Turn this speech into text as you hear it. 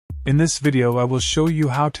In this video I will show you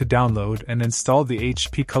how to download and install the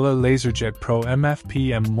HP Color LaserJet Pro MFP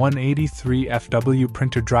M183nw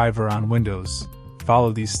printer driver on Windows.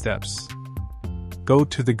 Follow these steps. Go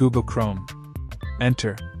to the Google Chrome.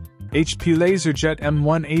 Enter HP LaserJet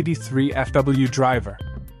M183nw driver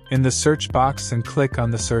in the search box and click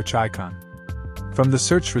on the search icon. From the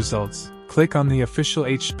search results, click on the official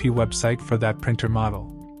HP website for that printer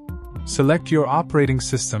model. Select your operating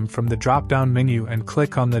system from the drop-down menu and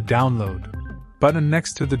click on the Download button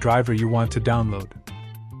next to the driver you want to download.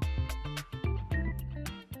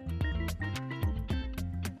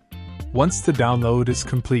 Once the download is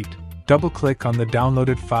complete, double-click on the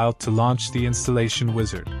downloaded file to launch the installation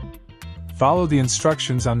wizard. Follow the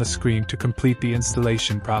instructions on the screen to complete the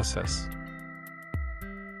installation process.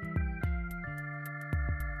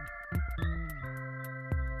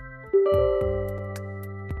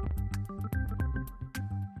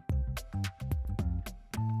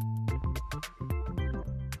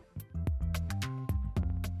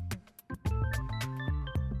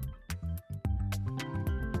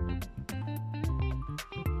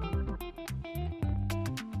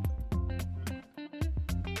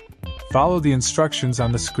 Follow the instructions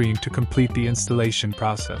on the screen to complete the installation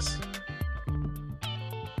process.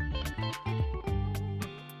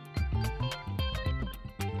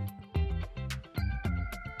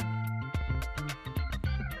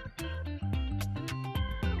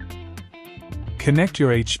 Connect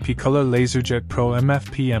your HP Color LaserJet Pro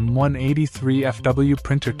MFP M183nw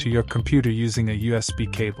printer to your computer using a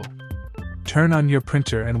USB cable. Turn on your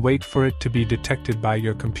printer and wait for it to be detected by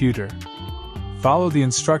your computer. Follow the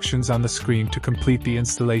instructions on the screen to complete the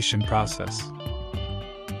installation process.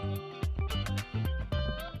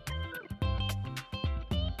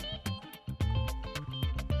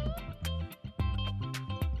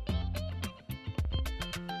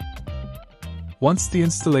 Once the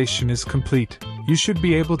installation is complete, you should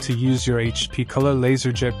be able to use your HP Color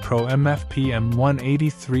LaserJet Pro MFP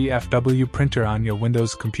M183nw printer on your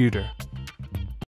Windows computer.